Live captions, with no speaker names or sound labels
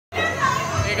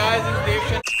guys, it's Dev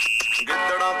Sharma.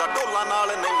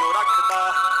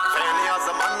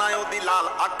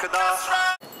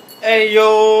 Hey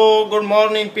yo, good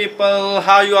morning people.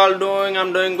 How you all doing?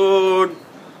 I'm doing good.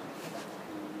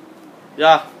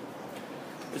 Yeah,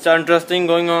 it's interesting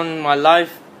going on in my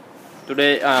life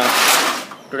today.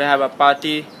 Today I have a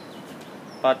party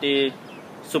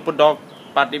SUPERDOC,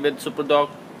 party with SUPERDOC.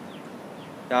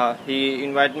 Yeah, he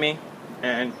invited me,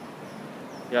 and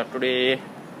yeah, today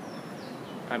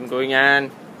I'm going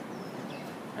and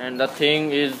the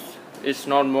thing is, it's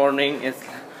not morning, it's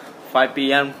 5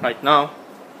 p.m. right now,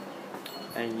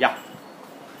 and yeah,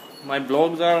 my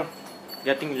vlogs are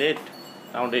getting late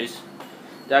nowadays.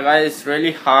 Yeah guys, it's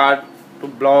really hard to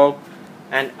vlog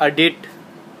and edit,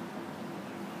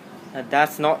 and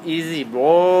that's not easy,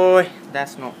 boy.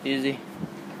 That's not easy.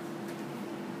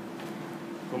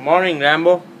 Good morning,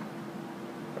 Rambo.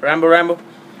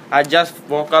 I just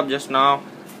woke up just now.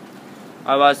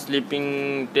 I was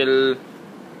sleeping till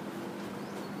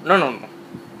no.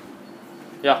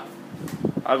 Yeah,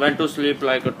 I went to sleep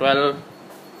like a 12,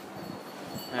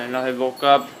 and I woke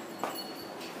up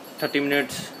 30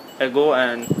 minutes ago,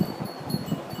 and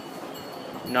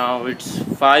now it's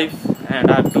 5,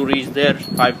 and I have to reach there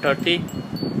 5:30.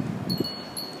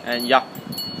 And yeah,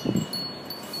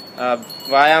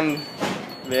 why I'm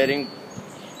wearing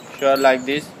shirt like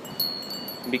this?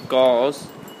 Because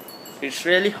it's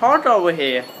really hot over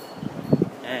here,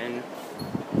 and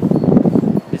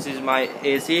this is my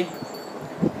AC.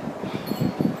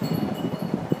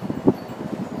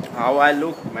 How I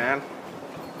look, man.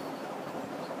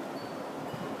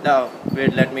 No,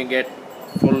 wait, let me get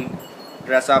full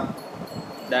dress up,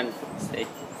 then stay.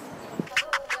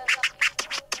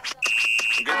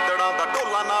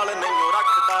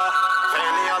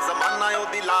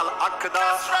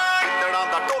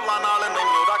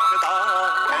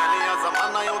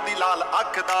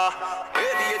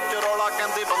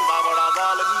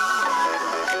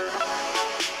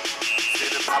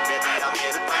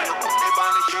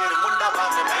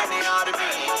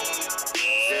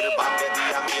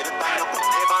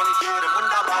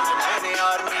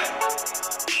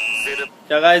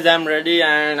 Yeah guys, I'm ready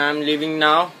and I'm leaving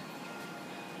now,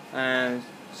 and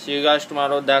see you guys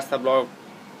tomorrow. That's the vlog.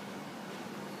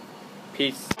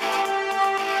 Peace.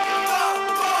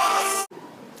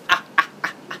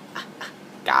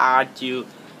 Got you.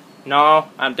 Now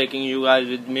I'm taking you guys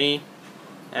with me,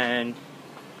 and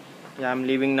yeah, I'm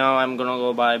leaving now. I'm gonna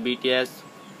go by BTS.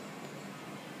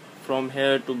 From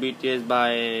here to BTS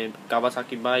by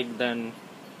Kawasaki bike, then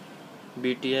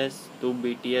BTS to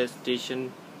BTS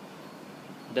station,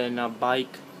 then a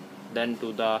bike, then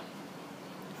to the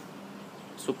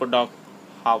SUPERDOC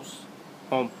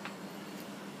home.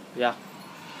 Yeah,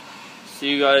 see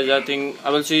you guys. I think I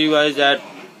will see you guys at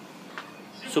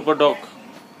SUPERDOC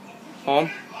home.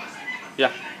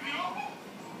 Yeah,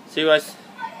 see you guys.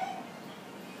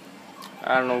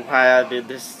 I don't know why I did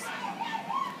this.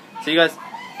 See you guys.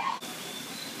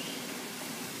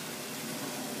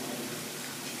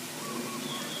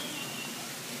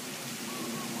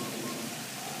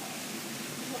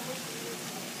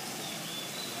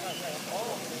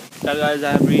 Yeah guys,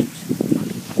 I have reached,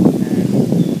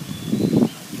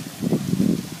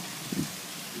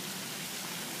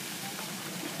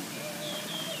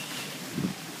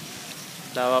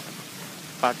 the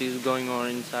party is going on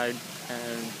inside,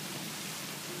 and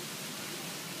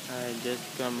I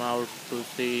just come out to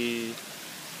see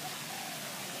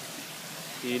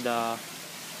the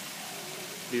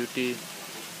beauty,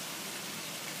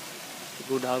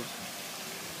 good house.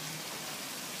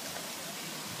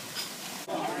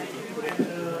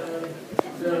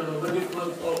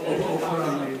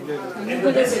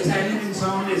 This exciting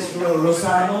song is for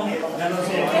Rosano and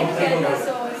also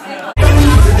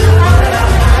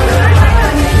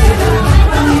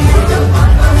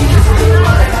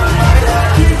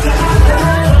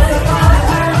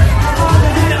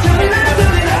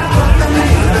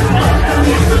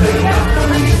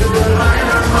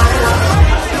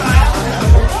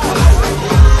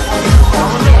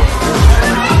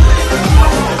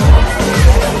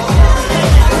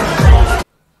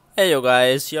Hey yo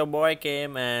guys, your boy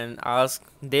came and asked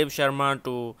Dev Sharma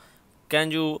to, can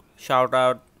you shout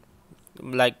out,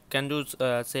 like, can you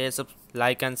say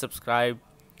like and subscribe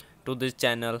to this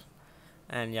channel,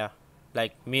 and yeah,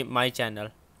 like my channel.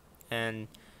 And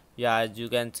yeah, as you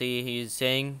can see, he's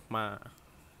saying my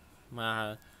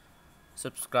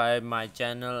subscribe my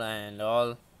channel and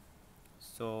all.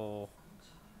 So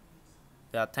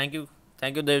yeah, thank you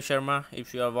Dev Sharma,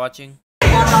 if you are watching.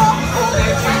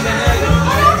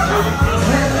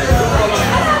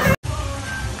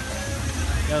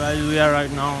 Yeah guys, we are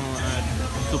right now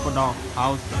at SUPERDOC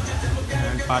house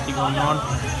and party going on.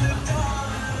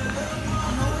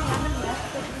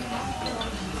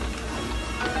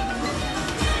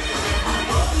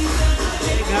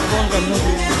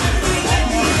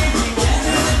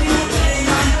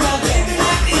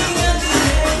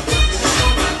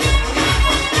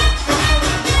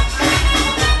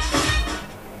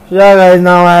 Yeah guys,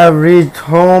 now I have reached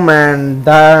home and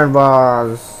that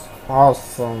was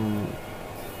awesome.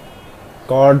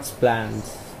 God's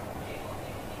plans.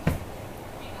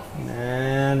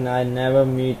 Man, I never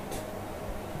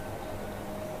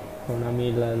gonna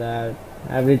meet like that.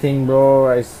 Everything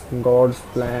bro is God's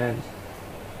plan.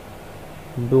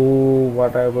 Do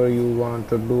whatever you want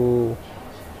to do.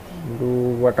 Do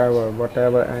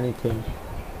whatever, anything.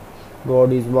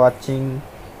 God is watching.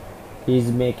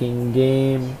 He's making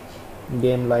game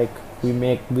like we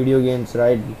make video games,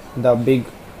 right? The big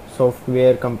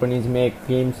software companies make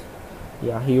games.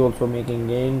 Yeah, he also making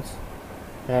games,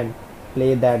 and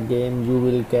play that game. You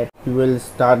will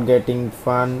start getting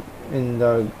fun in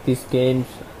these games.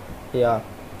 Yeah,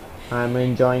 I'm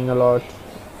enjoying a lot,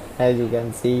 as you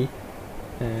can see.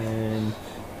 And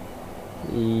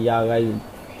yeah guys,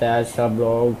 that's the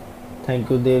vlog. Thank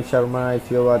you Dev Sharma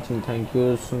if you're watching. Thank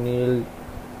you Sunil,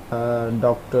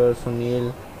 Dr.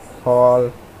 Sunil,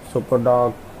 Paul,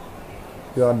 SUPERDOC.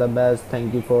 You are the best.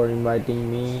 Thank you for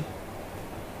inviting me.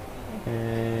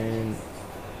 And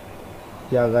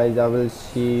yeah guys, I will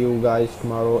see you guys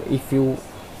tomorrow. If you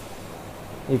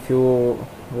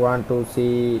want to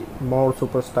see more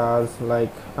superstars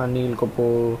like Anil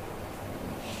Kapoor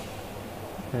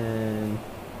and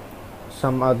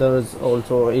some others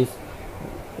also, is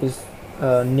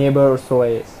neighbors, so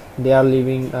they are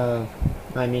living,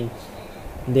 I mean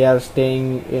they are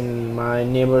staying in my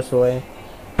neighbor's way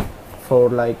for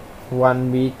like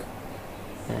 1 week,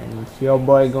 and your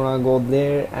boy gonna go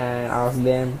there and ask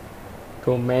them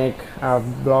to make a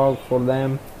vlog for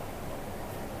them.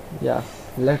 Yeah,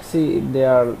 let's see if they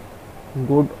are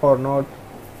good or not.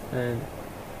 And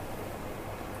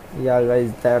yeah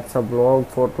guys, that's a vlog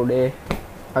for today.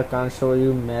 I can't show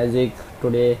you magic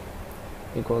today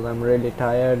because I'm really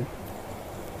tired.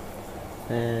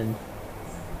 And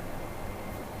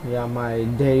yeah, my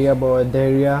Daria boy,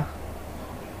 Daria,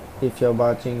 if you're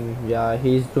watching, yeah,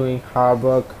 he's doing hard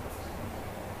work.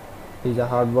 He's a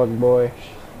hard work boy,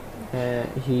 and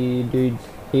he did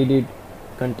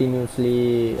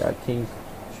continuously, I think,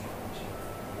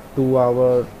 2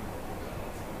 hour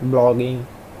blogging,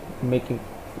 making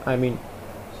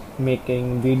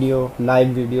live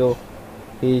video.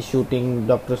 He's shooting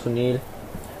Dr. Sunil.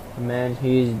 Man,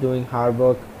 he is doing hard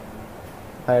work.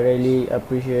 I really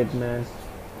appreciate, man.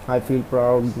 I feel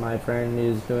proud my friend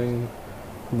is doing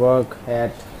work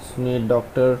at Sunil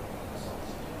Doctor.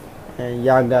 And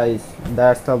yeah guys,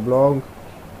 that's the vlog.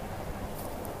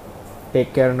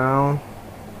 Take care now.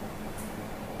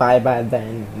 Bye bye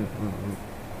then.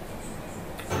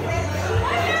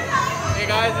 Hey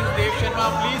guys, it's Dev Sharma.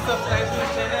 Please subscribe to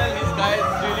his channel. This guy is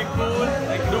really cool.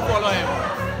 Like, do follow him.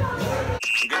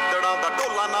 ਗਿੱਦੜਾਂ ਦਾ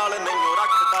ਢੋਲਾ ਨਾਲ ਨੈਨੂੰ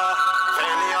ਰੱਖਦਾ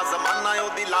ਫੈਲਿਆ ਜ਼ਮਾਨਾ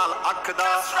ਉਹਦੀ ਲਾਲ ਅੱਖ ਦਾ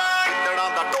ਗਿੱਦੜਾਂ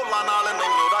ਦਾ ਢੋਲਾ ਨਾਲ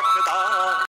ਨੈਨੂੰ ਰੱਖਦਾ